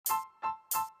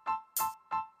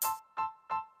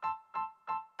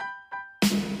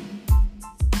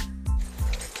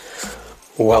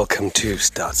Welcome to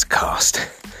Statscast.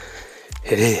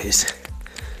 It is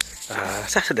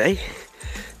Saturday,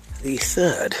 the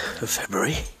 3rd of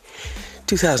February,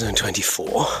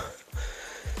 2024,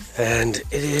 and it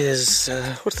is,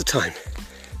 what's the time?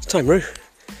 It's time, Roo?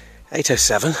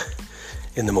 8:07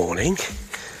 in the morning,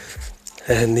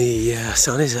 and the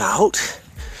sun is out,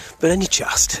 but only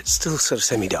just. It's still sort of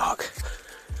semi-dark,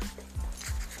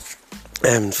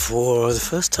 and for the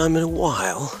first time in a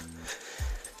while,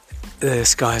 the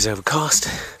sky is overcast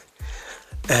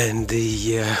and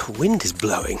the wind is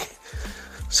blowing,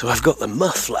 so I've got the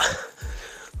muffler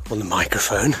on the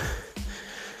microphone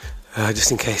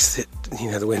just in case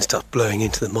the wind starts blowing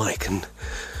into the mic and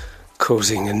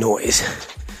causing a noise.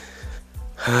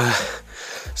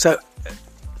 So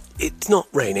it's not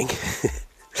raining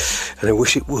and I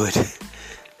wish it would,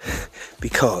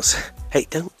 because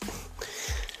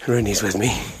Rooney's with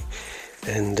me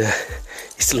and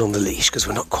he's still on the leash because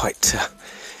we're not quite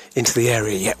into the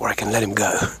area yet where I can let him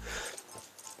go.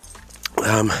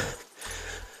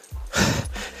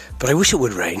 But I wish it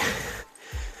would rain,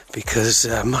 because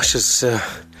much as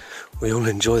we all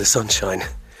enjoy the sunshine,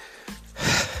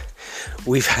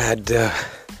 we've had,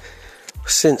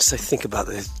 since I think about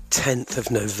the 10th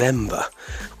of November,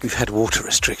 we've had water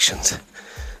restrictions.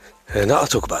 And I'll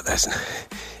talk about that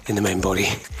in the main body.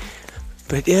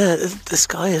 But yeah, the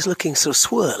sky is looking sort of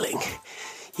swirling.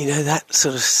 You know, that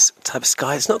sort of type of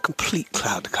sky. It's not complete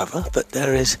cloud cover, but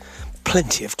there is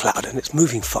plenty of cloud, and it's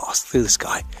moving fast through the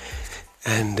sky.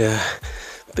 And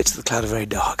bits of the cloud are very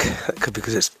dark. That could be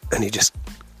because it's only just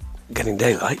getting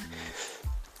daylight.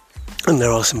 And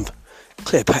there are some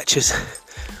clear patches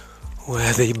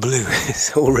where the blue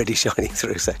is already shining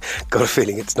through. So I've got a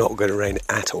feeling it's not going to rain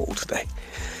at all today.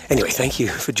 Anyway, thank you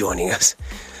for joining us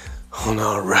on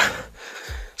our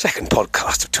second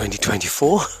podcast of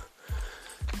 2024.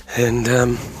 And,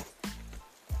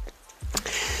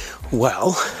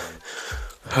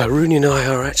 Rooney and I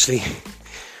are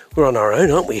we're on our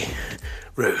own, aren't we,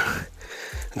 Roo?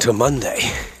 Until Monday.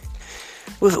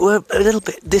 We're a little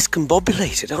bit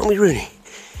discombobulated, aren't we, Rooney?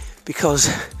 Because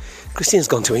Christine's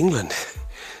gone to England,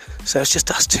 so it's just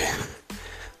us two.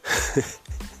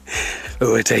 But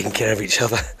we're taking care of each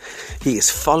other. He is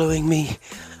following me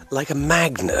like a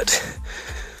magnet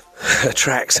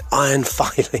attracts iron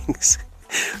filings.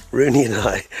 Rooney and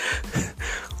I,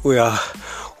 we are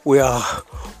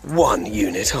one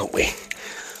unit, aren't we?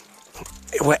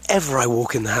 Wherever I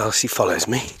walk in the house, he follows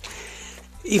me.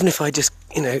 Even if I just,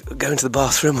 go into the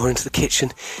bathroom or into the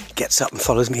kitchen, he gets up and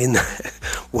follows me in there,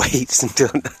 waits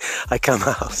until I come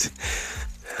out.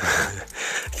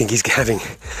 I think he's having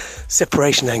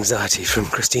separation anxiety from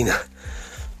Christina.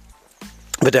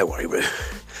 But don't worry, Roo,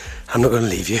 I'm not going to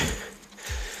leave you.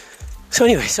 So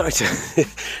anyway, sorry to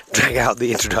drag out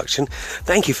the introduction.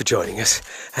 Thank you for joining us,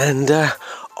 and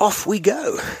off we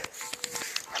go.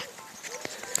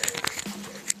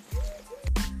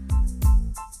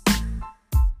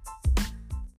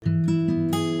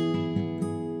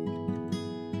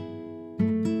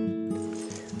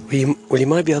 You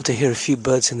might be able to hear a few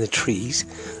birds in the trees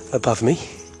above me.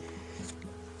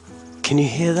 Can you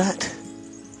hear that?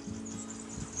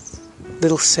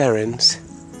 Little sirens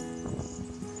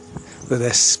with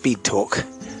their speed talk.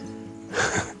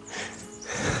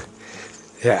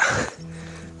 Yeah,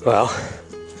 well,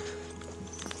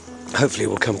 hopefully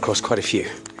we'll come across quite a few.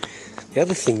 The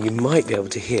other thing you might be able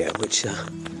to hear, which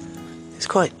is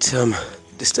quite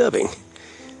disturbing,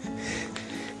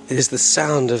 is the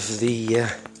sound of the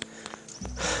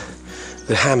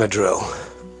hammer drill.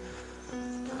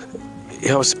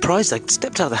 I was surprised. I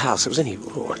stepped out of the house. It was only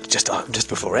just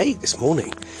before 8 this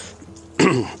morning.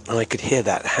 And I could hear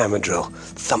that hammer drill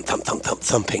thump, thump, thump, thump,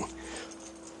 thumping.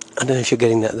 I don't know if you're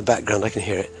getting that in the background. I can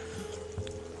hear it.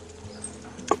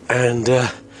 And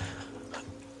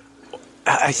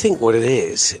I think what it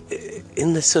is,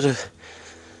 in the sort of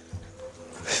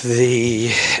the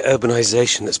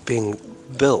urbanization that's being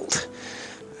built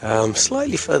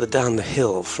slightly further down the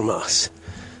hill from us,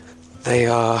 they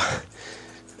are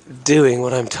doing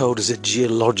what I'm told is a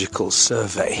geological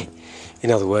survey. In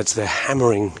other words, they're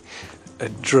hammering a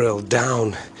drill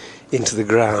down into the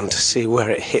ground to see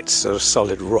where it hits sort of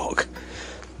solid rock,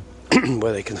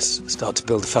 where they can start to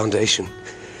build a foundation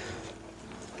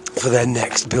for their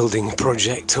next building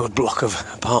project or block of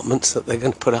apartments that they're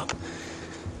going to put up.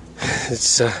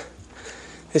 It's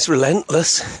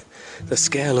relentless, the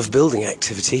scale of building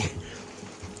activity,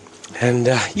 and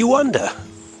you wonder,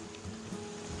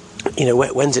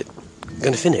 when's it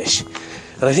going to finish?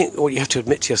 And I think what you have to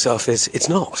admit to yourself is it's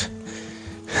not.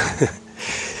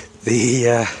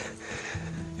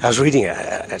 I was reading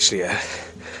a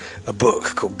a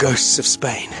book called Ghosts of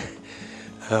Spain,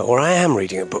 or I am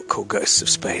reading a book called Ghosts of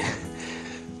Spain,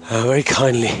 very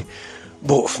kindly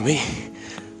bought for me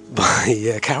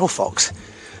by Carol Fox.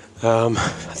 I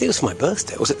think it was for my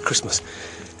birthday, or was it Christmas?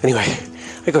 Anyway,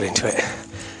 I got into it,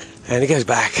 and it goes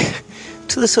back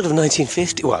to the sort of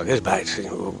 1950s. Well, it goes back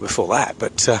to before that,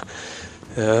 but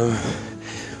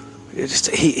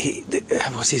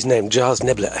what's his name? Giles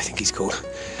Neblett, I think he's called.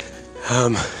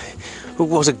 Who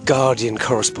was a Guardian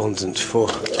correspondent for...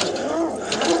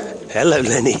 Hello,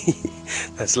 Lenny.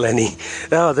 That's Lenny.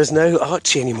 Oh, there's no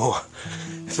Archie anymore.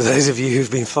 For those of you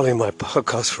who've been following my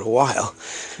podcast for a while,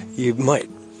 you might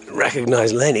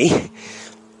recognise Lenny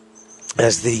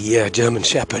as the German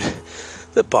Shepherd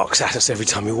that barks at us every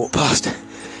time we walk past.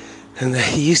 And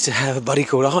he used to have a buddy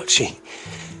called Archie.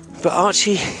 But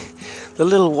Archie, the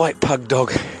little white pug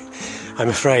dog, I'm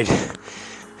afraid,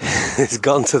 has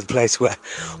gone to the place where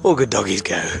all good doggies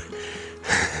go.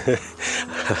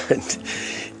 And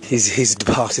he's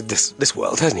departed this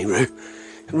world, hasn't he, Roo?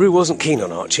 Roo wasn't keen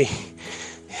on Archie.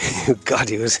 God,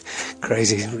 he was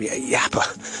crazy,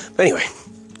 yapper. But anyway,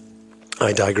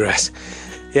 I digress.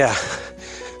 Yeah,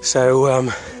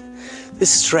 so this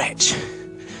stretch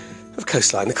of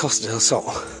coastline, the Costa del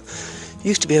Sol,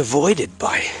 used to be avoided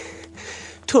by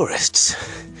tourists.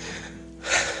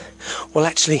 Well,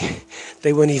 actually,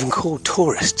 they weren't even called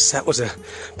tourists. That was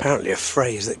apparently a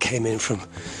phrase that came in from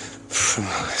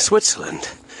Switzerland.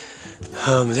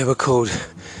 They were called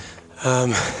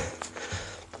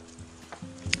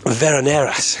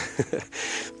veraneras.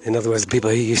 In other words, the people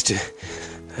who used to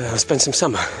spend some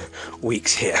summer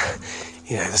weeks here.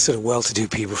 You know, the sort of well-to-do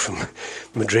people from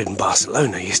Madrid and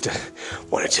Barcelona used to,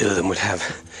 one or two of them would have,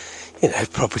 you know,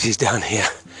 properties down here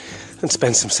and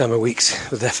spend some summer weeks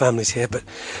with their families here, but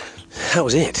that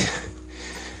was it.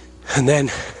 And then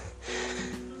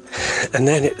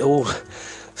it all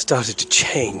started to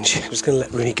change. I'm just going to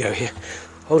let Rooney go here.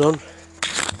 Hold on.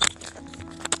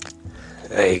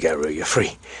 There you go, Rooney, you're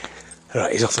free. All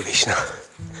right, he's off the leash now.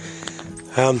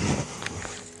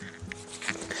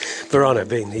 Verano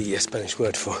being the Spanish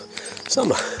word for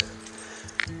summer.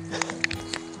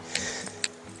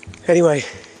 Anyway,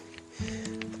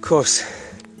 of course,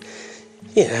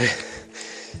 you know,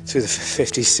 through the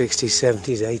 50s, 60s,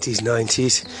 70s, 80s,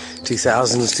 90s,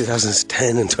 2000s,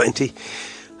 2010 and 20,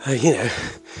 you know,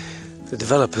 the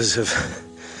developers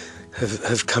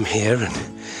have come here and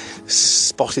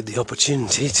spotted the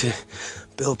opportunity to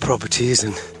build properties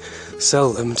and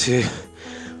sell them to,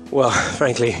 well,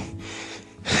 frankly,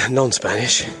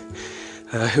 non-Spanish,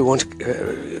 who want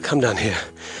to come down here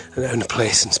and own a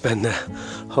place and spend their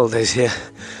holidays here.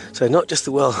 So not just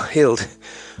the well-heeled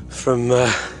from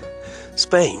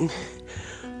Spain,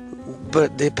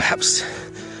 but the perhaps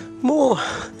more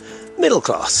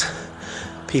middle-class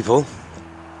people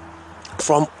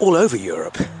from all over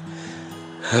Europe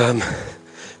can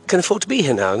afford to be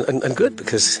here now, and good,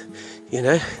 because, you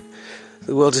know,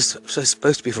 the world is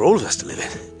supposed to be for all of us to live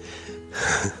in.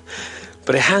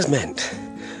 But it has meant,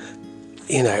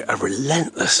 you know, a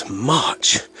relentless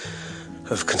march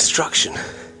of construction.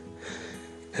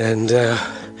 And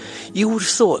you would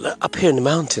have thought that up here in the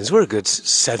mountains, we're a good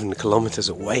 7 kilometres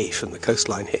away from the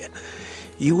coastline here,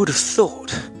 you would have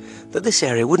thought that this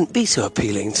area wouldn't be so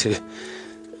appealing to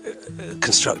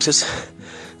constructors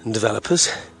and developers,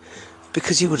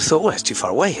 because you would have thought, well, it's too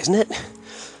far away, isn't it?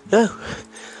 No.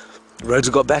 Roads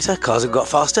have got better, cars have got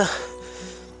faster.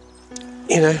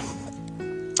 You know,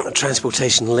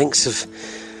 transportation links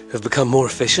have become more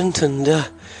efficient, and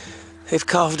they've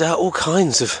carved out all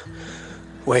kinds of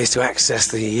ways to access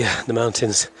the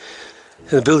mountains,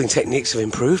 and the building techniques have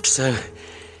improved. So,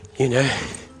 you know,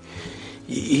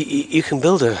 you can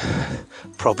build a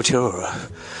property or a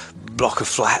block of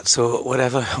flats or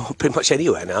whatever pretty much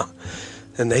anywhere now,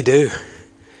 and they do.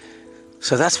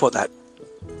 So that's what that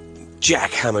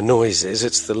jackhammer noise is.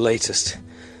 It's the latest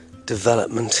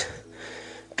development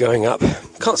going up.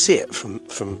 Can't see it from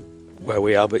where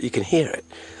we are, but you can hear it.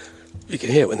 You can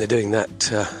hear it when they're doing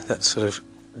that sort of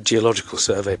geological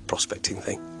survey prospecting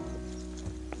thing.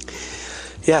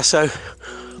 Yeah, so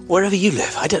wherever you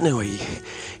live, I don't know where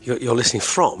you're listening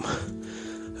from.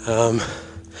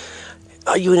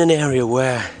 Are you in an area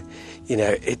where, you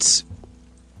know, it's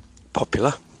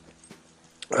popular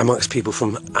amongst people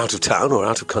from out of town or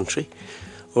out of country?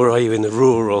 Or are you in the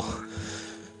rural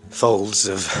folds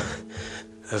of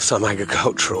some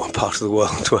agricultural part of the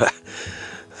world where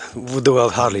the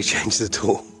world hardly changes at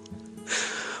all?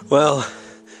 Well,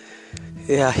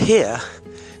 yeah, here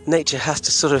nature has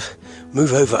to sort of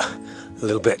move over a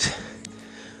little bit,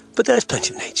 but there is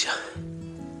plenty of nature.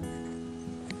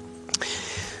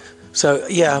 So,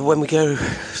 yeah, when we go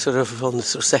sort of on the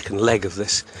sort of second leg of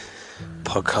this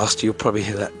podcast, you'll probably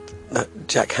hear that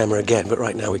jackhammer again, but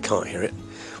right now we can't hear it,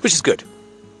 which is good.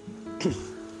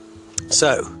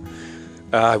 So,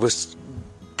 I was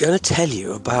going to tell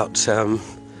you about, the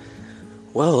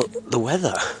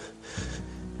weather.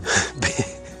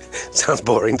 Sounds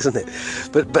boring, doesn't it?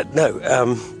 But no,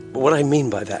 what I mean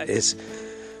by that is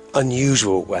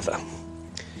unusual weather.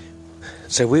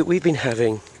 So we've been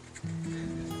having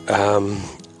a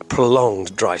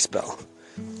prolonged dry spell.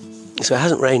 So it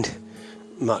hasn't rained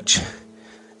much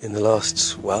in the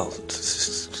last,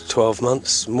 12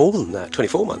 months, more than that,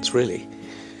 24 months really.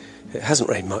 It hasn't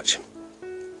rained much.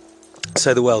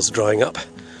 So the wells are drying up,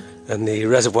 and the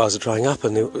reservoirs are drying up,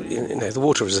 and the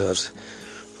water reserves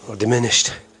are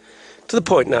diminished to the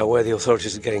point now where the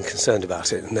authorities are getting concerned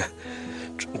about it, and they're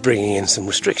bringing in some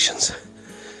restrictions.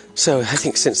 So I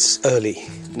think since early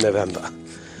November,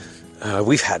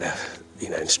 we've had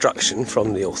instruction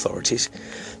from the authorities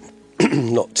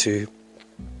not to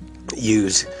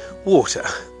use water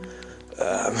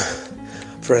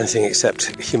for anything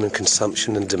except human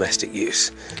consumption and domestic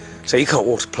use. So you can't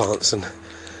water plants and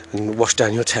wash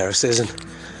down your terraces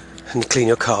and clean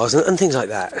your cars and things like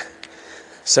that.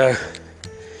 So,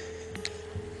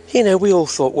 we all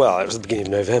thought, it was the beginning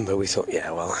of November, we thought,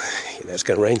 it's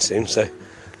going to rain soon, so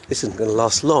this isn't going to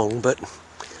last long, but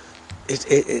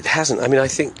it hasn't. I mean, I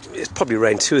think it's probably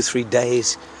rained 2 or 3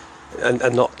 days and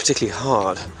not particularly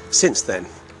hard since then.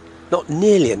 Not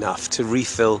nearly enough to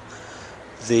refill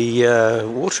the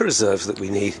water reserves that we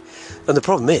need. And the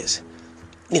problem is,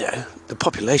 the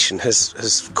population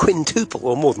has quintupled,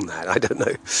 or more than that, I don't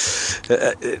know.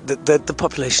 The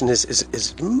population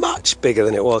is much bigger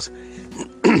than it was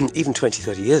even 20,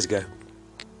 30 years ago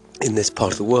in this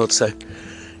part of the world. So,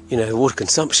 the water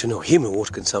consumption, or human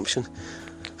water consumption,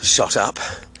 has shot up,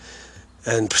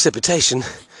 and precipitation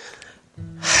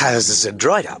has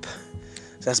dried up.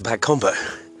 So that's a bad combo.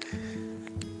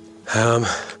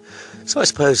 So I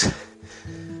suppose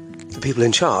the people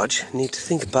in charge need to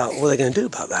think about what they're going to do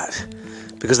about that,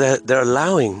 because they're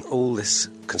allowing all this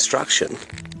construction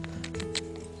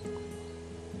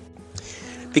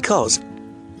because,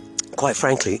 quite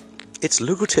frankly, it's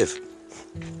lucrative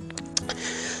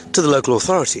to the local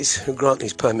authorities who grant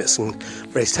these permits and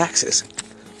raise taxes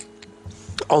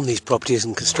on these properties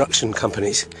and construction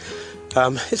companies.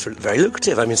 It's very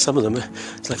lucrative. I mean, some of them,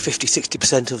 it's like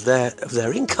 50-60% of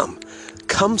their income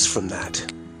comes from that.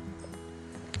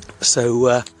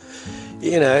 So,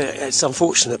 it's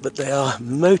unfortunate, but they are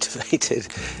motivated.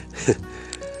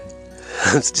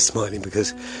 I'm just smiling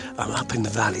because I'm up in the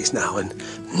valleys now, and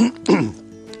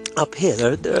up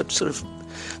here there are sort of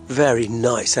very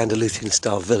nice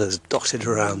Andalusian-style villas dotted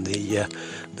around the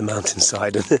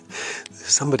mountainside, and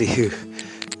somebody who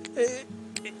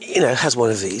has one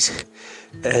of these,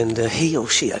 and he or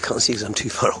she, I can't see because I'm too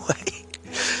far away,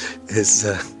 is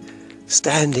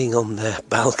standing on their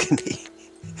balcony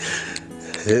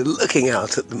looking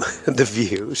out at the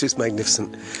view, which is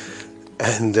magnificent,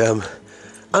 and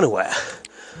unaware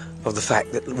of the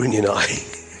fact that Rooney and I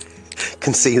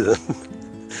can see them.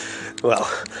 Well,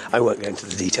 I won't go into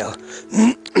the detail,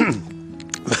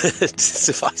 but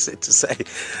suffice it to say,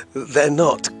 they're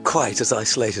not quite as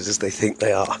isolated as they think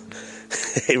they are.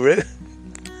 Hey, Roo?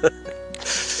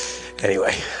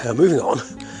 Anyway, moving on.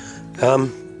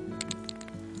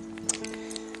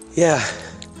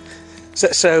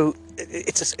 So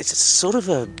it's a sort of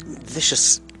a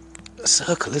vicious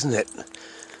circle, isn't it?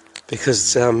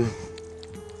 Because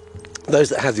those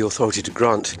that have the authority to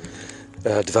grant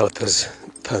developers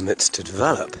permits to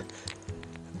develop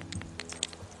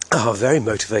are very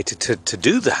motivated to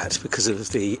do that because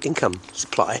of the income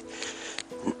supply.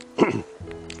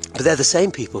 But they're the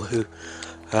same people who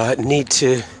need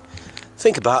to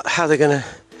think about how they're going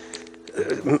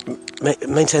to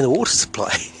maintain the water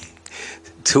supply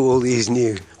to all these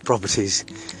new properties,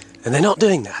 and they're not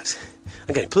doing that.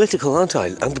 I'm getting political, aren't I?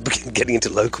 I'm getting into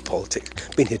local politics.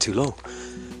 Been here too long.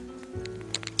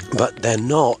 But they're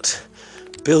not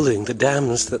building the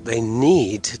dams that they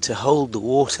need to hold the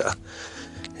water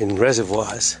in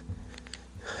reservoirs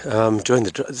during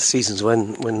the seasons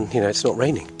when it's not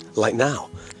raining, like now.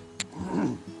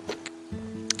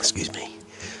 Excuse me.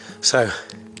 So,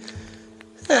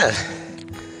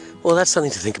 that's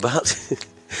something to think about.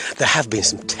 There have been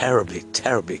some terribly,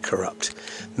 terribly corrupt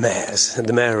mayors. And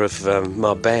the mayor of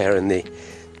Marbella in the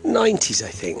 90s, I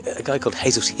think, a guy called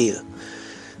Jesus Gil,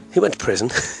 he went to prison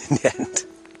in the end.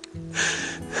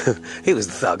 He was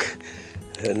a thug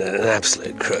and an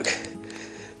absolute crook.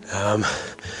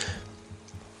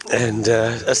 And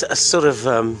a sort of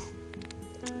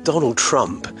Donald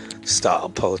Trump style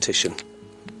politician.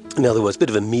 In other words, a bit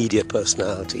of a media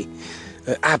personality,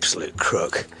 absolute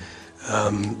crook,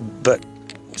 but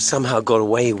somehow got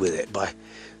away with it by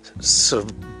sort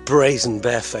of brazen,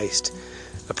 barefaced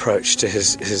approach to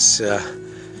his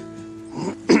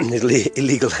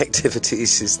illegal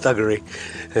activities, his thuggery,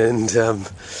 and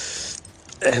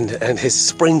his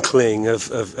sprinkling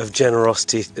of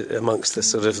generosity amongst the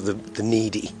sort of the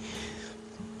needy.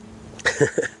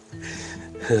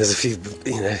 There's a few,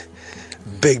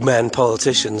 big man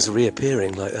politicians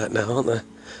reappearing like that now, aren't there?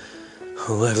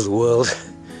 All over the world.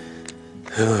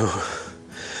 Oh,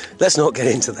 let's not get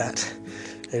into that,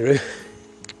 Eru.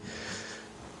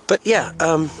 But yeah,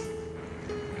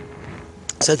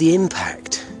 so the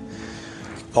impact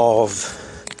of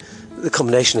the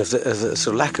combination of the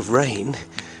sort of lack of rain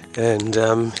and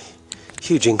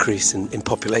huge increase in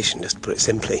population, just to put it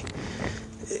simply,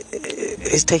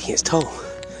 is taking its toll.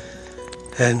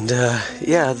 And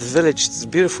the village, the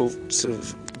beautiful sort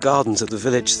of gardens of the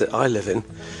village that I live in,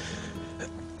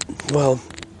 well,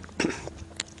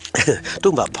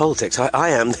 talking about politics, I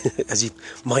am, as you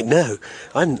might know,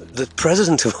 I'm the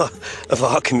president of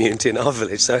our community in our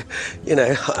village, so,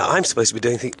 I'm supposed to be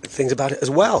doing things about it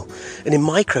as well. And in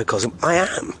microcosm, I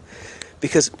am,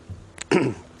 because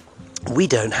we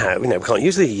don't have, we can't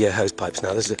use the hose pipes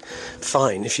now. There's a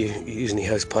fine if you use any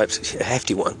hose pipes, a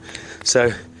hefty one.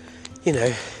 So,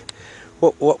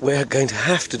 what we're going to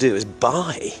have to do is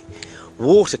buy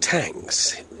water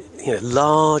tanks,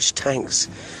 large tanks,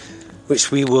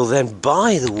 which we will then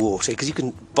buy the water, because you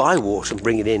can buy water and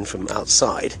bring it in from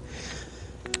outside,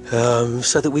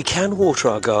 so that we can water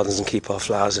our gardens and keep our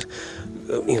flowers,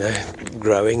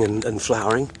 growing and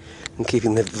flowering and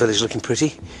keeping the village looking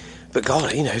pretty. But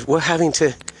God, we're having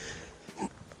to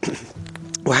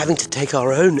take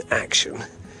our own action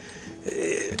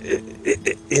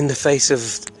in the face of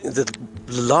the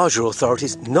larger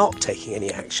authorities not taking any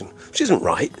action, which isn't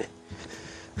right.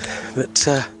 But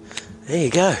there you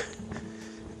go.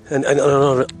 And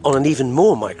on an even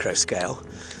more micro scale,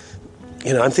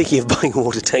 I'm thinking of buying a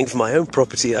water tank for my own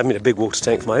property. I mean, a big water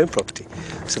tank for my own property,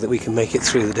 so that we can make it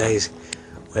through the days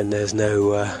when there's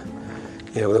no,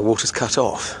 when the water's cut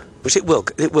off, which it will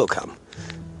come.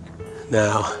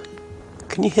 Now,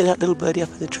 can you hear that little birdie up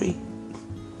in the tree?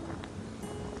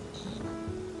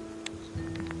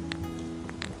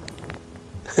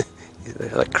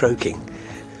 They're like croaking.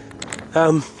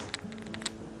 But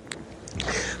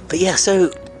yeah,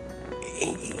 so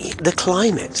the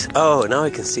climate. Oh, now I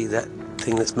can see that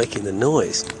thing that's making the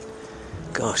noise.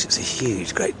 Gosh, it's a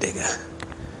huge, great digger.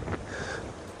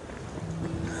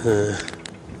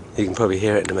 You can probably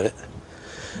hear it in a minute.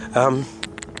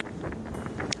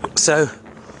 So,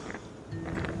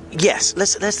 yes,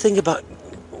 let's think about,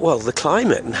 the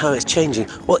climate and how it's changing.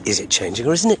 Well, is it changing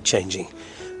or isn't it changing?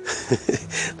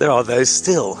 There are those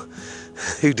still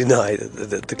who deny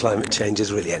that the climate change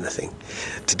is really anything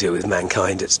to do with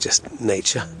mankind. It's just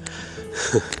nature.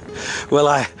 Well,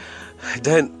 I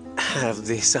don't have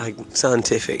the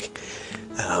scientific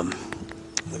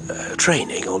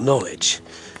training or knowledge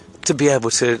to be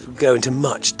able to go into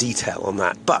much detail on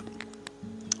that. But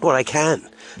what I can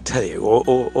tell you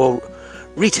or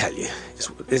retell you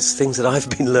is things that I've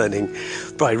been learning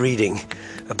by reading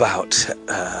about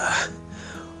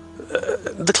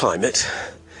the climate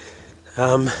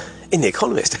in The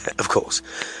Economist, of course.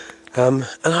 And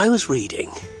I was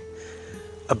reading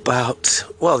about,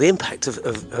 the impact of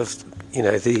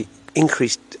the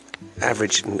increased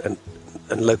average and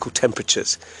local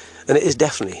temperatures. And it is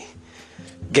definitely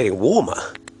getting warmer.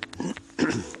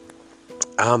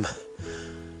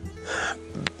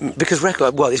 Because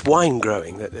it's wine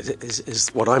growing that is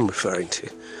what I'm referring to.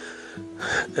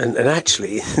 And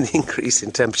actually, the increase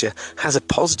in temperature has a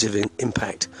positive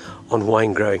impact on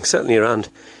wine growing, certainly around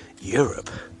Europe.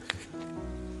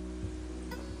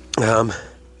 I'm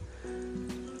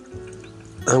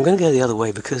going to go the other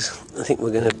way because I think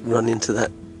we're going to run into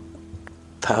that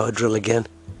power drill again.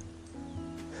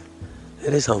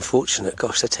 It is unfortunate.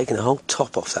 Gosh, they're taking the whole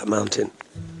top off that mountain.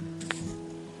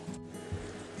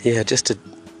 Yeah, just to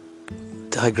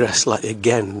digress slightly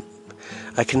again,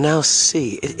 I can now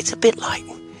see, it's a bit like,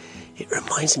 it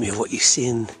reminds me of what you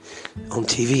see on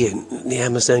TV in the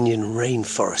Amazonian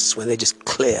rainforests, where they just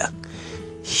clear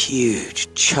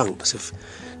huge chunks of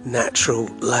natural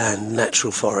land,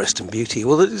 natural forest and beauty.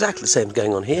 Well, it's exactly the same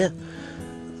going on here.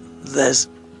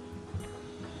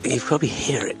 You probably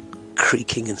hear it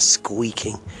creaking and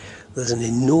squeaking. There's an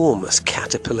enormous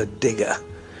caterpillar digger,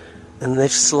 and they've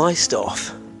sliced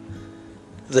off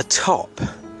the top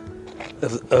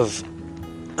of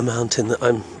a mountain that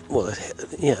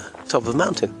top of a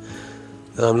mountain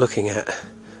that I'm looking at.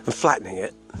 and flattening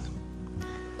it.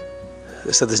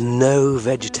 So there's no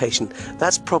vegetation.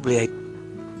 That's probably a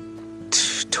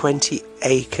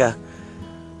 20-acre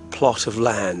plot of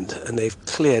land, and they've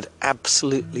cleared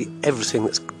absolutely everything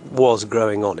that was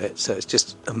growing on it, so it's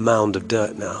just a mound of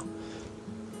dirt now.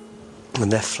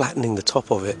 And they're flattening the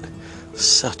top of it.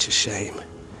 Such a shame.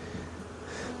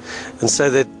 And so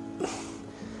the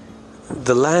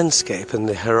landscape and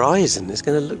the horizon is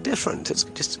going to look different.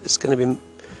 It's going to be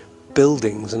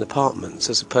buildings and apartments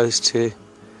as opposed to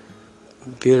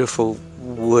beautiful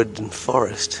wood and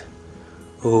forest.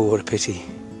 Oh, what a pity.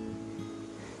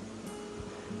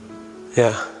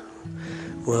 Yeah.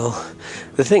 Well,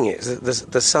 the thing is,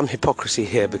 there's some hypocrisy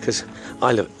here, because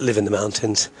I live in the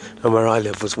mountains, and where I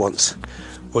live was once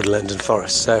woodland and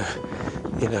forest. So,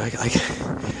 you know, I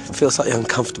feel slightly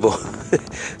uncomfortable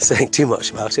saying too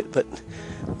much about it. But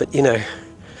you know,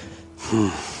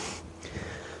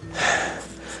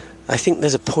 I think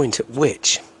there's a point at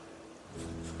which.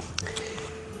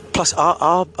 Plus,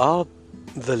 our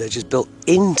village is built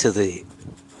into the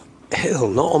hill,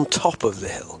 not on top of the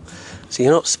hill. So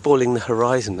you're not spoiling the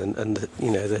horizon and the,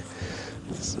 you know,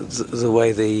 the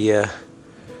way the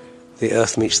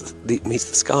earth meets the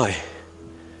sky.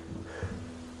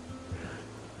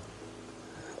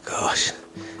 Gosh,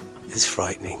 it's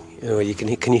frightening. You know,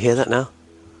 can you hear that now?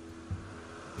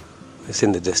 It's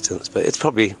in the distance, but it's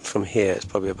probably from here. It's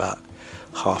probably about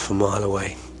half a mile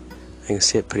away. I can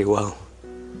see it pretty well.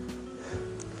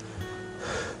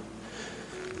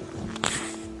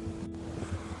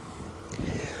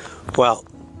 Well,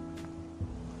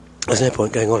 there's no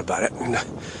point going on about it. I'm not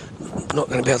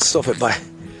going to be able to stop it by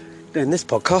doing this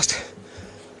podcast.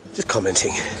 Just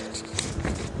commenting.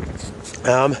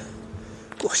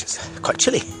 Gosh, it's quite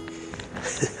chilly. I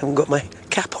haven't got my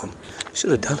cap on.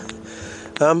 Should have done.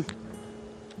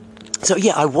 So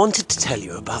yeah, I wanted to tell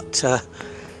you about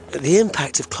the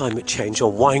impact of climate change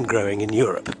on wine growing in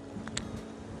Europe.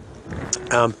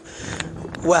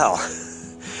 Well,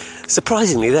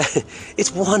 surprisingly,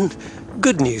 it's one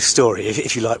good news story,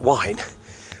 if you like wine,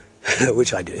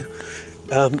 which I do.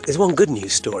 There's one good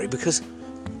news story, because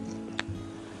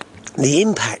the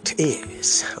impact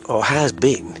is, or has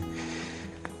been,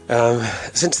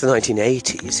 since the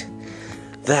 1980s,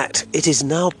 that it is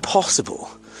now possible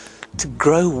to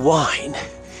grow wine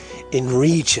in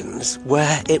regions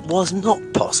where it was not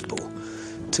possible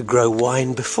to grow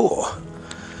wine before.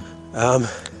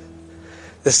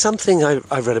 There's something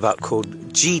I've read about called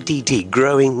GDD,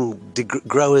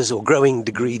 growers or growing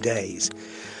degree days,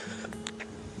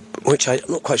 which I'm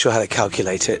not quite sure how they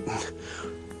calculate it,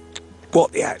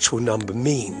 what the actual number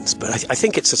means, but I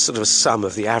think it's a sort of a sum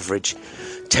of the average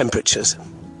temperatures.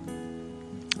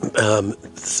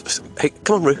 Hey,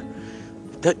 come on, Roo,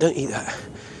 don't eat that.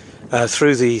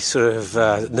 Through the sort of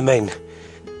the main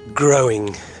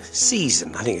growing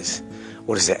season, I think it's,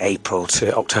 what is it, April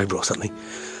to October or something.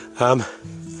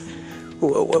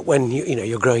 When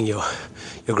you're growing your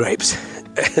grapes,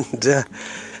 and the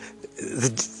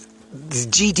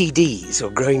GDDs,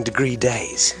 or growing degree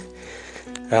days,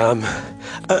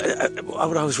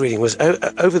 what I was reading was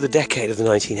over the decade of the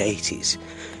 1980s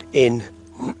in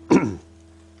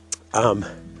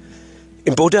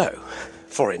Bordeaux,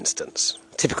 for instance,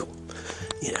 typical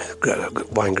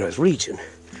wine growers region,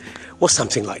 was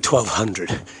something like 1200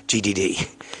 GDD.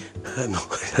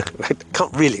 I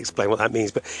can't really explain what that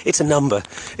means, but it's a number.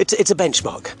 It's a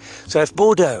benchmark. So if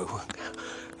Bordeaux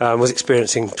was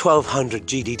experiencing 1200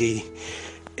 GDD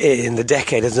in the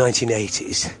decade of the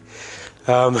 1980s,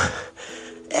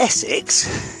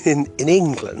 Essex in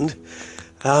England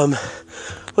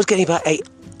was getting about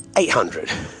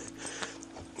 800.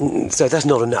 So that's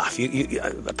not enough, you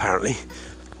apparently,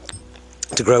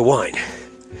 to grow wine.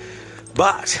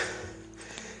 But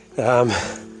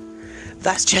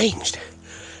that's changed.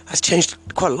 That's changed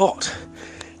quite a lot.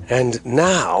 And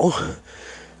now,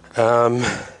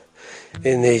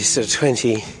 in the sort of I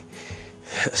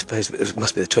suppose it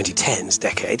must be the 2010s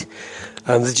decade,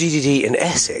 the GDD in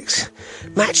Essex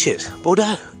matches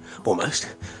Bordeaux, almost.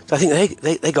 So I think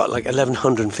they got like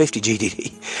 1150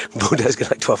 GDD. Bordeaux's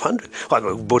got like 1200.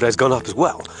 Well, Bordeaux's gone up as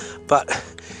well. But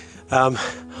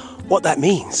what that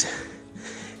means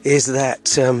is that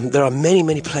there are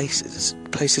many places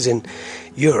in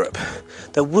Europe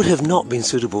that would have not been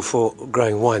suitable for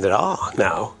growing wine that are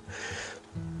now.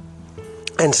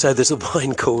 And so there's a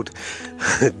wine called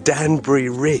Danbury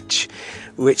Ridge,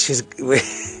 which is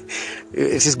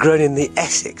grown in the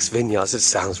Essex vineyards. It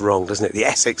sounds wrong, doesn't it? The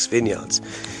Essex vineyards.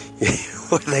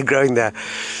 What are they growing there?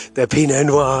 Their Pinot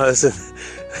Noirs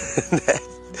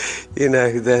and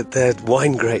their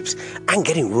wine grapes, and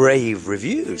getting rave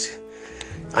reviews.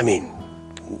 I mean,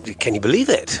 can you believe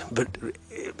it? But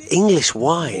English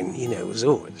wine, was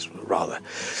always rather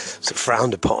sort of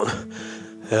frowned upon,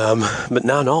 but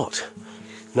now not.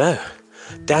 No.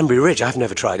 Danbury Ridge, I've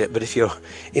never tried it, but if you're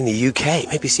in the UK,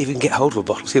 maybe see if you can get hold of a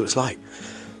bottle, see what it's like.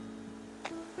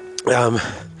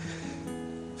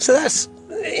 So that's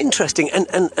interesting,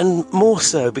 and more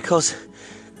so because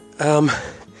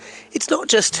it's not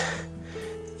just,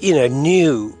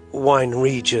 new wine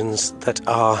regions that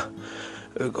are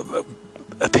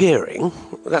appearing,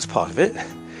 that's part of it,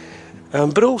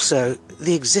 but also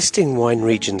the existing wine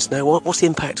regions. Now, what's the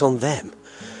impact on them,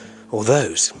 or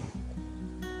those?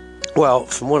 Well,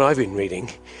 from what I've been reading,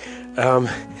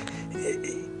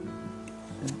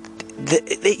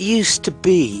 it used to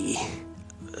be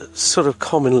sort of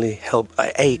commonly held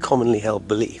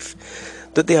belief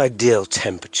that the ideal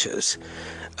temperatures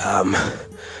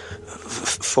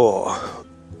for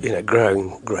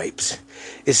growing grapes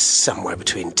is somewhere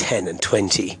between 10 and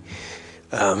 20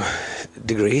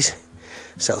 degrees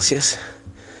Celsius,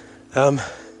 but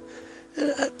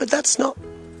that's no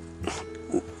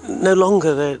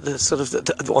longer the sort of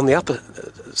on the upper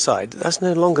side. That's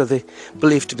no longer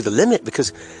believed to be the limit,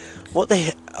 because what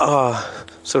they are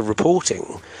sort of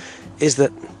reporting is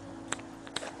that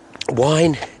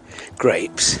wine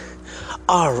grapes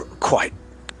are quite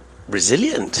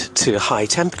resilient to high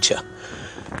temperature,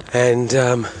 and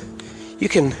you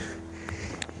can,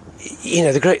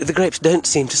 the grapes don't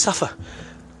seem to suffer.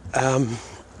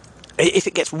 If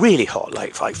it gets really hot,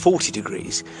 like 40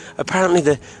 degrees, apparently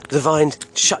the vines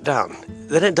shut down.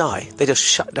 They don't die, they just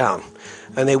shut down,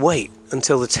 and they wait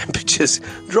until the temperatures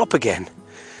drop again.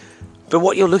 But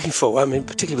what you're looking for,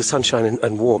 particularly with sunshine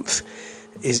and warmth,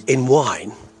 is in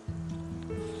wine,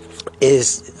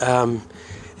 is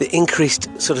the increased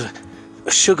sort of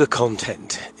sugar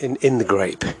content in the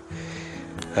grape.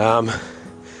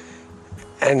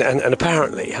 And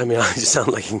apparently, I just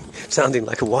sounding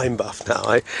like a wine buff now.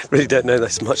 I really don't know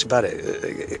this much about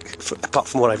it, apart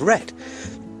from what I've read.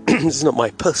 This is not my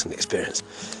personal experience.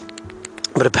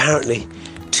 But apparently,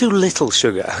 too little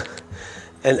sugar,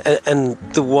 and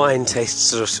the wine tastes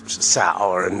sort of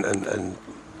sour and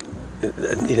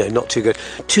not too good.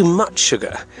 Too much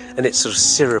sugar, and it's sort of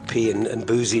syrupy and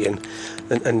boozy and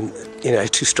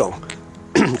too strong,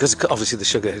 because obviously the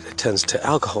sugar turns to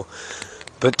alcohol.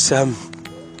 But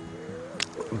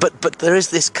there is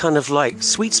this kind of like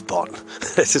sweet spot,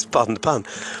 just pardon the pun,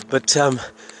 but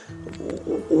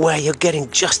where you're getting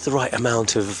just the right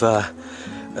amount of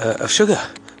sugar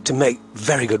to make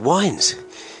very good wines.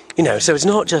 So it's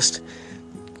not just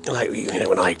like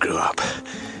when I grew up,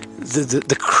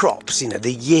 the crops,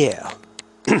 the year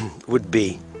would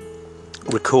be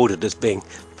recorded as being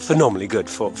phenomenally good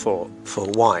for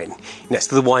wine.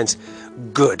 So the wine's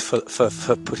good for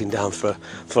putting down for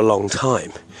a long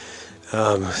time. I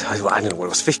don't know what it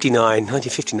was, 1959,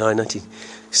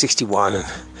 1961 and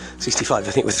 65,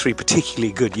 I think, were three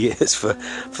particularly good years for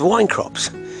wine crops,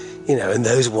 and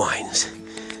those wines,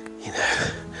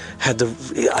 had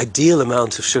the ideal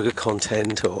amount of sugar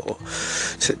content or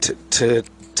to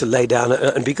lay down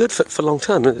and be good for long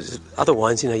term. Other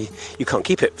wines, you can't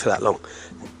keep it for that long.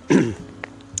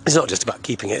 It's not just about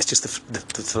keeping it, it's just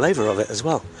the flavour of it as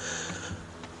well.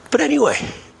 But anyway,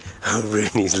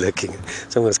 Rooney's looking.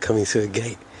 Someone's coming through a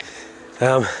gate.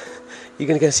 You're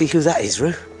going to go see who that is,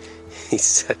 Roo? He's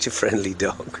such a friendly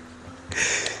dog.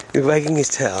 He's wagging his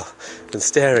tail and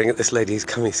staring at this lady who's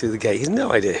coming through the gate. He's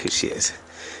no idea who she is.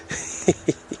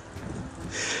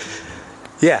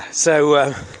 Yeah,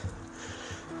 so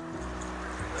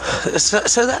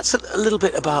that's a little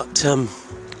bit about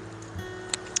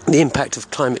the impact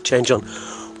of climate change on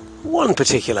one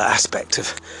particular aspect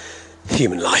of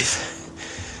human life.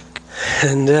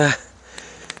 And well,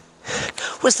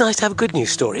 it's nice to have a good news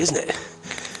story, isn't it?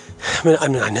 I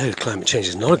know climate change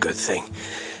is not a good thing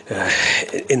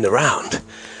in the round,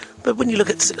 but when you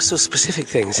look at sort of specific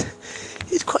things,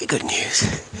 it's quite good news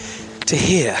to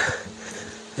hear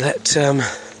that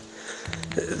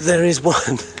there is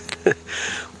one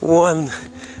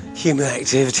human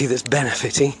activity that's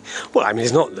benefiting. Well,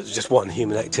 it's not just one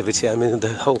human activity.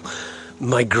 The whole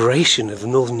migration of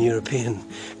Northern European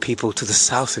people to the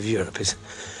south of Europe is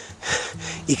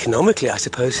economically, I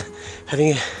suppose,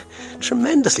 having a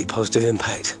tremendously positive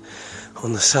impact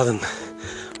on the southern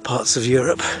parts of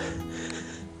Europe.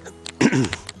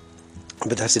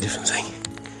 But that's a different thing.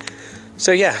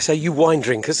 So you wine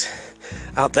drinkers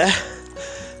out there,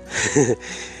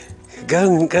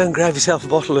 go and grab yourself a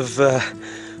bottle of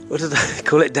what did I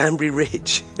call it, Danbury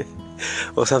Ridge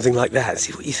or something like that.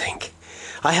 See what you think.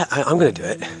 I'm going to do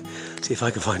it. See if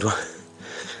I can find one.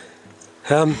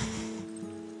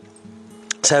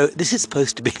 So this is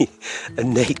supposed to be a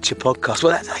nature podcast.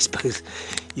 Well, I suppose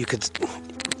you could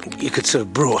sort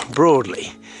of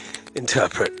broadly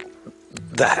interpret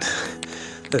that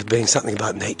as being something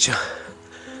about nature.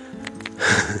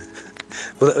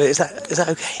 Well, is that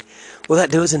okay? Will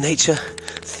that do as a nature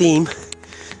theme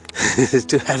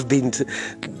to have been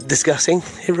discussing,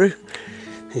 Hiru?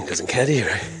 He doesn't care, do you?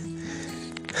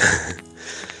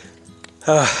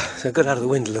 So I got out of the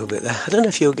wind a little bit there. I don't know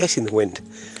if you're getting the wind,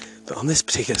 but on this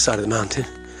particular side of the mountain,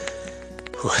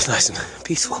 it's nice and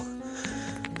peaceful.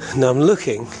 Now I'm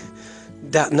looking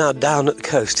down at the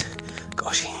coast.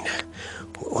 Gosh,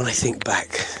 when I think back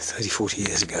 30, 40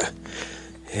 years ago,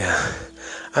 yeah,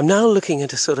 I'm now looking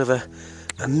at a sort of a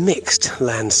mixed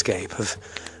landscape of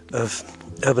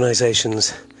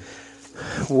urbanizations,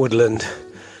 woodland,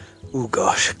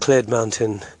 cleared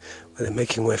mountain, where they're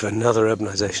making way for another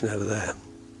urbanization over there,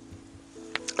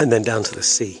 and then down to the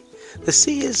sea. The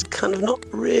sea is kind of not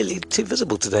really too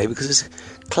visible today because it's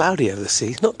cloudy over the sea.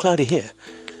 It's not cloudy here.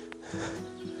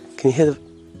 Can you hear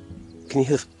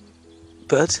the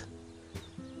birds?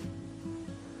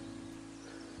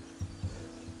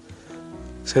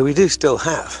 So we do still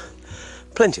have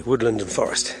plenty of woodland and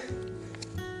forest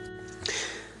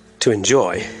to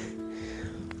enjoy,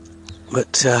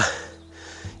 but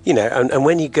and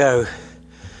when you go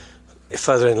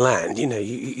further inland,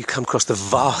 you come across the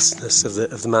vastness of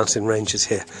the mountain ranges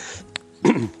here,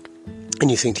 and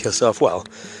you think to yourself, well,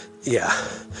 yeah,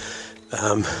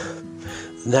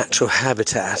 natural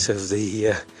habitat of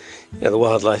the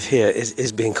wildlife here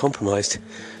is being compromised,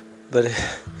 but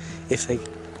if they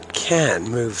can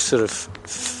move sort of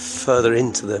further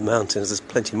into the mountains, there's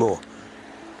plenty more.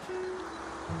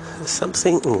 There's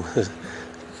something. There's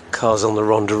cars on the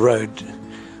Rhondda Road,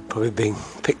 probably being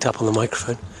picked up on the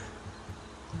microphone.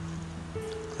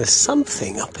 There's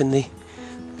something up in the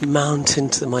mountain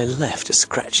to my left, just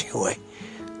scratching away.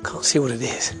 Can't see what it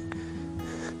is.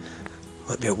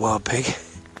 Might be a wild pig.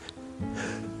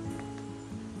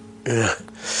 Yeah.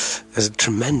 There's a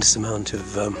tremendous amount of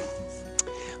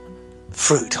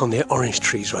fruit on the orange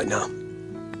trees right now.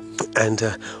 And,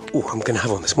 I'm going to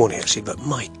have one this morning actually, but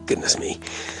my goodness me.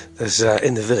 There's,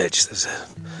 in the village, there's a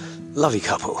lovely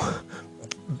couple,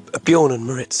 Bjorn and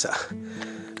Maritza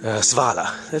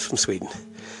Svala. They're from Sweden.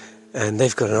 And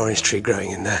they've got an orange tree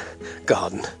growing in their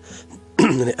garden.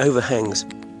 And it overhangs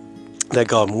their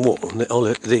garden wall. And the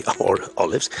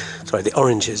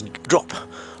oranges drop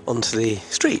onto the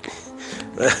street.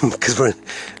 Because we're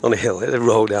on a hill, they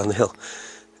roll down the hill.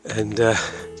 And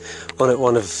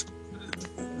one of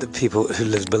the people who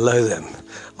lives below them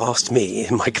asked me,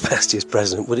 in my capacity as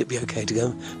president, would it be okay to go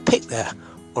and pick their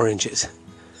oranges?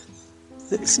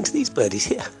 Listen to these birdies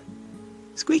here.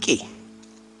 Squeaky.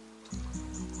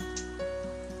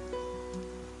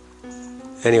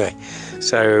 Anyway,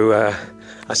 so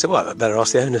I said, well, I better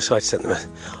ask the owner, so I sent them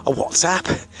a WhatsApp.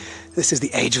 This is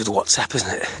the age of the WhatsApp, isn't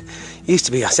it? It used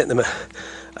to be I sent them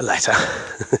a letter.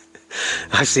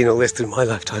 I've seen all this through my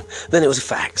lifetime. Then it was a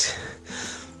fax.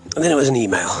 And then it was an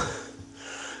email.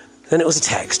 Then it was a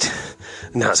text.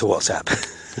 And now it's a WhatsApp.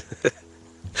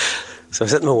 So I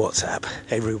sent them a WhatsApp.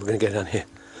 Hey, Roo, we're going to go down here.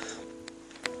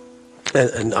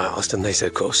 And I asked them, they said,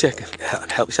 of course, yeah,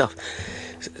 help yourself.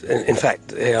 In fact,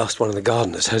 they asked one of the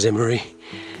gardeners, Jose Marie,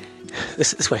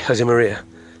 this way, Jose Maria,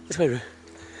 this way, Roo,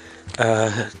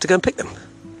 to go and pick them.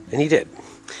 And he did.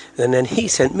 And then he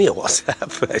sent me a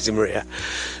WhatsApp for Jose Maria.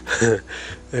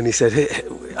 And he said, hey,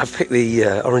 I've picked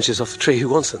the oranges off the tree, who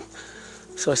wants them?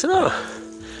 So I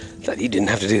said, he didn't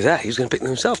have to do that, he was going to pick them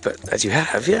himself, but as you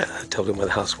have, yeah. I told him where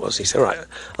the house was. He said, right,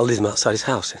 I'll leave them outside his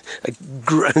house. A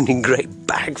groaning great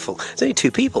bag full. There's only 2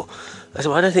 people. I said,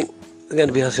 well, I don't think they're going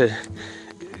to be able to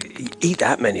eat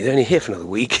that many. They're only here for another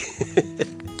week.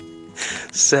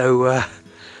 So,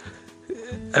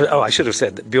 I should have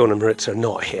said that Bjorn and Maritza are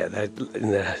not here. They're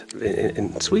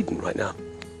in Sweden right now.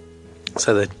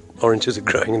 So the oranges are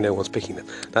growing and no one's picking them.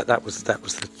 That was the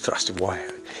thrust of why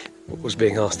I was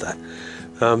being asked that.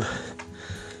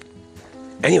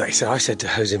 Anyway, so I said to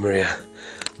Jose Maria,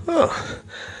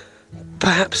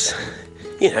 perhaps,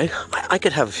 I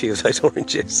could have a few of those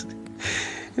oranges.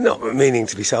 Not meaning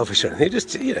to be selfish or anything, just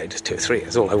 2 or 3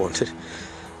 is all I wanted.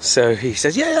 So he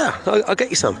says, yeah, I'll get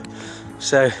you some.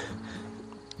 So,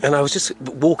 and I was just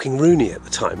walking Rooney at the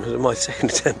time. It was my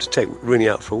second attempt to take Rooney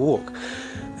out for a walk.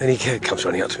 And he comes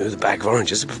running up to me with a bag of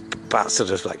oranges, about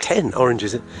sort of like 10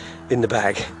 oranges in the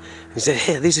bag. And he said,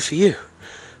 here, these are for you.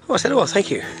 I said, oh,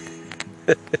 thank you.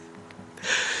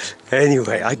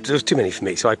 Anyway, there was too many for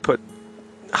me, so I put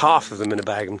half of them in a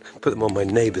bag and put them on my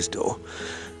neighbour's door.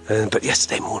 But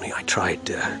yesterday morning I tried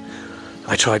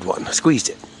one. I squeezed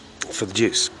it for the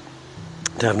juice.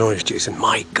 to have an orange juice, and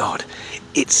my God,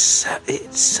 it's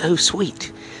so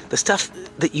sweet. The stuff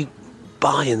that you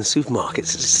buy in the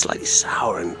supermarkets is slightly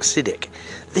sour and acidic.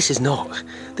 This is not.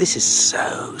 This is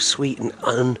so sweet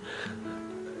and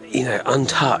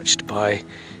untouched by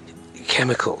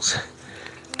chemicals,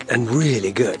 and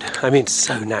really good. I mean, it's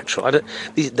so natural.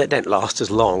 They don't last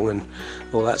as long and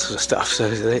all that sort of stuff, so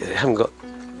they haven't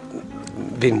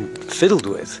been fiddled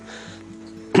with.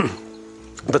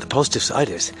 But the positive side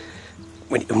is,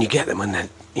 when you get them when they're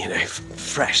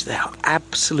fresh, they are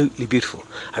absolutely beautiful.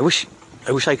 I wish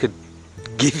I could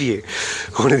give you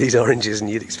one of these oranges and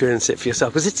you'd experience it for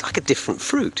yourself, because it's like a different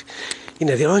fruit.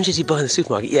 The oranges you buy in the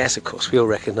supermarket, yes, of course, we all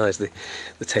recognise the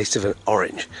taste of an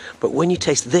orange. But when you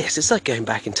taste this, it's like going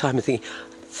back in time and thinking,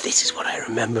 this is what I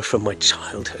remember from my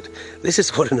childhood. This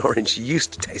is what an orange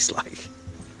used to taste like.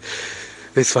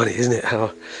 It's funny, isn't it,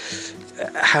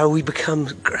 how we become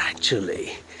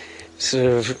gradually sort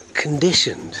of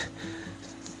conditioned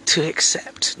to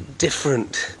accept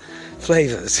different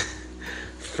flavours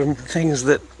from things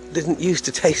that didn't used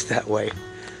to taste that way.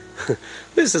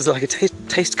 This is like a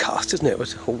taste cast, isn't it,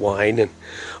 with wine and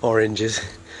oranges.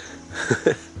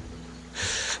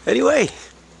 Anyway,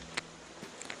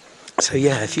 so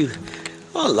yeah, if you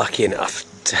are lucky enough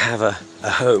to have a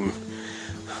home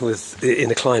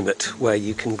in a climate where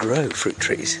you can grow fruit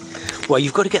trees, well,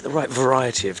 you've got to get the right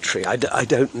variety of tree. I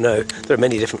don't know. There are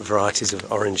many different varieties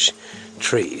of orange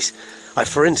trees.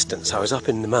 For instance, I was up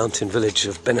in the mountain village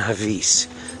of Benahavis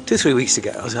 2-3 weeks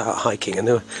ago. I was out hiking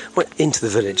and went into the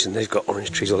village, and they've got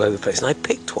orange trees all over the place. And I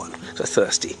picked one because I was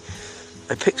thirsty.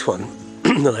 I picked one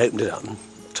and I opened it up and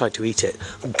tried to eat it.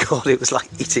 God, it was like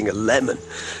eating a lemon.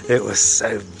 It was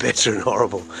so bitter and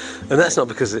horrible. And that's not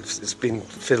because it's been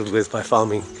fiddled with by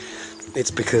farming.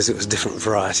 It's because it was a different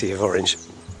variety of orange,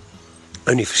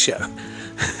 only for show,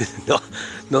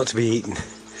 not to be eaten.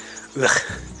 Ugh.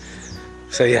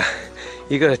 So yeah,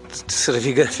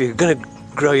 if you're going to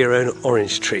grow your own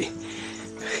orange tree,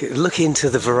 look into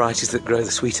the varieties that grow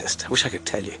the sweetest. I wish I could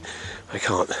tell you. I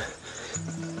can't.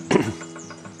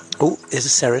 Oh, there's a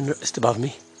serin just above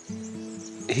me.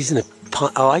 He's in a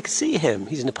pine. Oh, I can see him.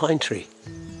 He's in a pine tree.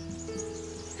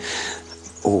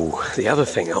 Oh, the other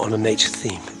thing on a nature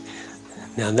theme.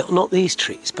 Now, not these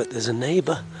trees, but there's a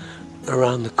neighbour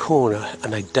around the corner,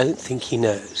 and I don't think he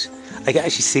knows. I can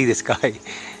actually see this guy.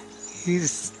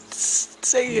 He's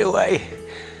singing away,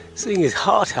 singing his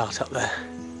heart out up there.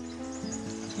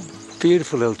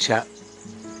 Beautiful little chap.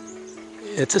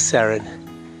 It's a serin.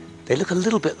 They look a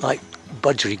little bit like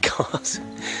budgerigars.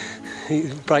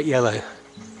 Bright yellow.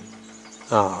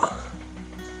 Ah.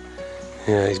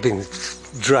 Yeah, he's been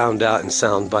drowned out in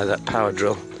sound by that power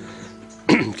drill.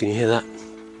 Can you hear that?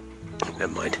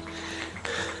 Never mind.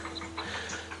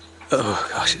 Oh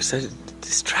gosh, it's so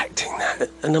distracting that.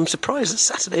 And I'm surprised it's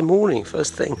Saturday morning,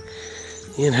 first thing.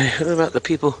 What about the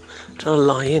people trying to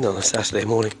lie in on a Saturday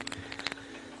morning?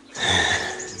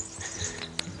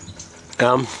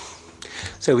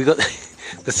 So we've got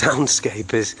the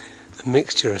soundscape is a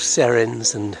mixture of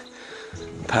serins and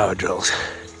power drills.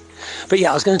 But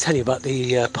yeah, I was going to tell you about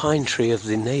the pine tree of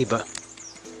the neighbour.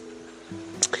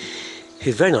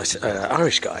 He's a very nice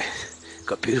Irish guy.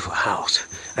 Got a beautiful house.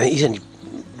 I think he's only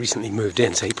recently moved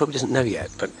in, so he probably doesn't know yet.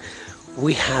 But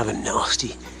we have a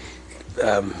nasty,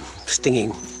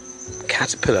 stinging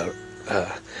caterpillar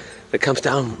that comes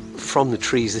down from the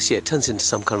trees this year. It turns into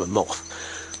some kind of a moth.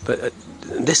 But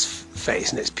in this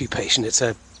phase, in its pupation,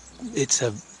 it's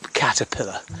a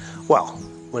caterpillar. Well,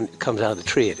 when it comes out of the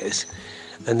tree, it is.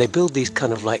 And they build these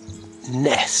kind of like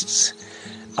nests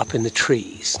up in the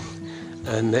trees,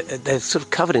 and they're sort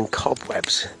of covered in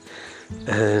cobwebs.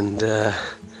 And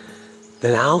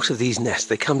then out of these nests,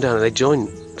 they come down and they join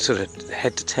sort of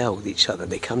head to tail with each other.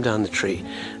 They come down the tree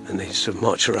and they sort of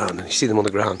march around, and you see them on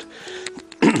the ground.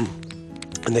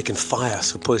 And they can fire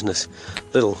sort of poisonous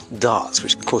little darts,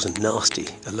 which cause a nasty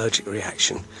allergic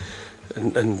reaction.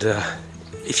 And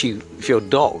if your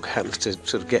dog happens to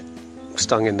sort of get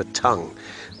stung in the tongue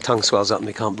swells up and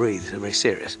they can't breathe. They're very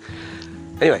serious.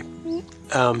 Anyway,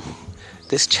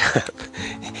 this chap,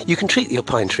 you can treat your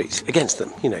pine trees against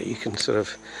them. You can sort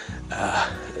of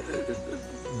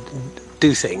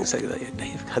do things.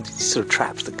 They've had these sort of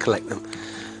traps that collect them.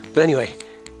 But anyway,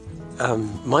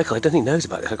 Michael, I don't think he knows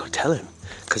about this. I've got to tell him,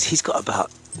 because he's got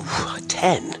about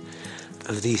 10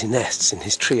 of these nests in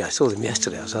his tree. I saw them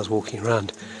yesterday as I was walking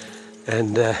around,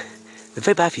 and they're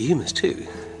very bad for humans too.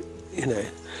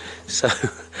 So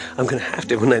I'm going to have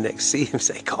to, when I next see him,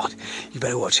 say, God, you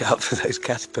better watch out for those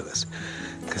caterpillars,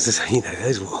 because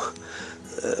those will.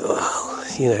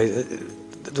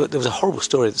 There was a horrible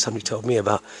story that somebody told me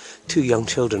about 2 young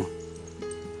children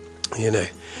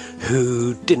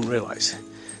who didn't realise.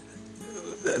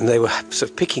 And they were sort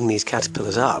of picking these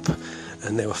caterpillars up,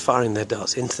 and they were firing their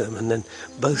darts into them, and then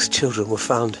both children were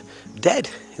found dead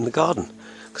in the garden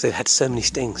because they'd had so many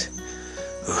stings.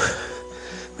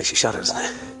 Ooh, makes you shudder, doesn't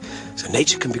it? So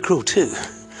nature can be cruel too.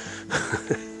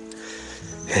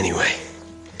 Anyway,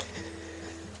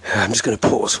 I'm just going to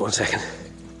pause for 1 second.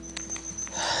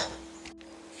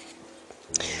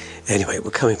 Anyway,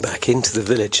 we're coming back into the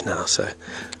village now, so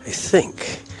I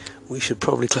think we should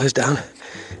probably close down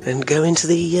and go into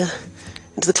the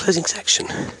closing section.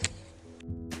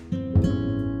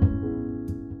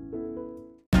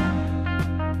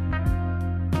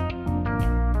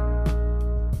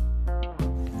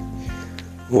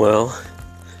 Well,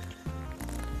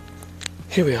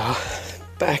 here we are,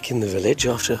 back in the village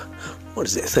after,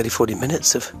 30-40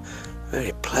 minutes of a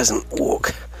very pleasant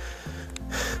walk.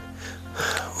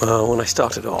 Well, when I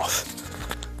started off,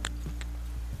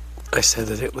 I said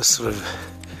that it was sort of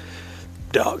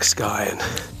dark sky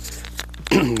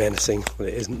and menacing, but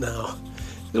it isn't now.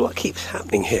 It's what keeps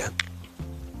happening here.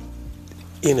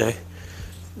 The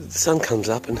sun comes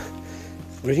up and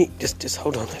really, just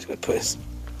hold on, I've got to put his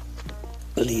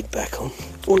lead back on.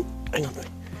 Oh, hang on,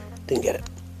 didn't get it.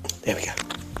 There we go.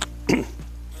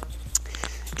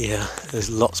 Yeah, there's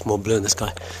lots more blue in the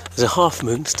sky. There's a half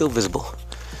moon still visible,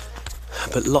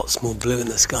 but lots more blue in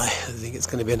the sky. I think it's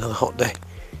going to be another hot day.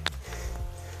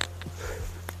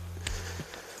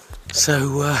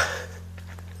 So,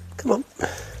 come on. You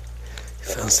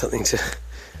found something to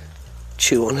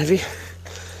chew on, have you?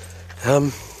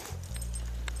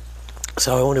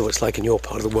 So I wonder what it's like in your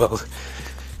part of the world.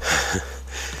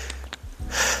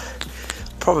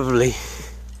 Probably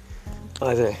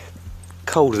either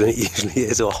colder than it usually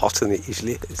is or hotter than it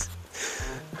usually is.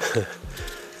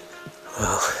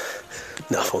 Well,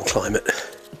 enough on climate.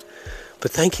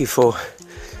 But thank you for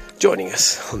joining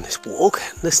us on this walk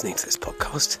and listening to this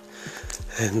podcast.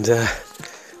 And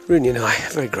Rooney and I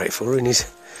are very grateful. Whenever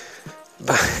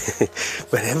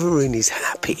Rooney's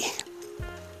happy,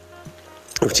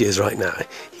 which he is right now,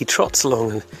 he trots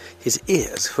along and his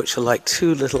ears, which are like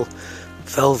two little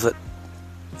velvet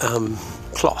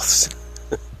cloths,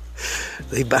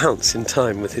 they bounce in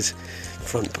time with his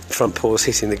front paws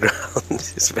hitting the ground.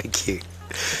 It's very cute.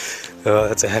 Oh,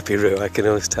 that's a happy Roo, I can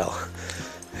always tell.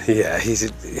 Yeah, he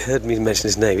heard me mention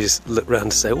his name, he just looked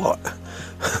round to say, what?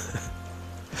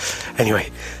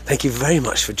 Anyway, thank you very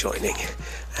much for joining,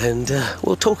 and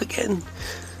we'll talk again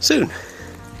soon.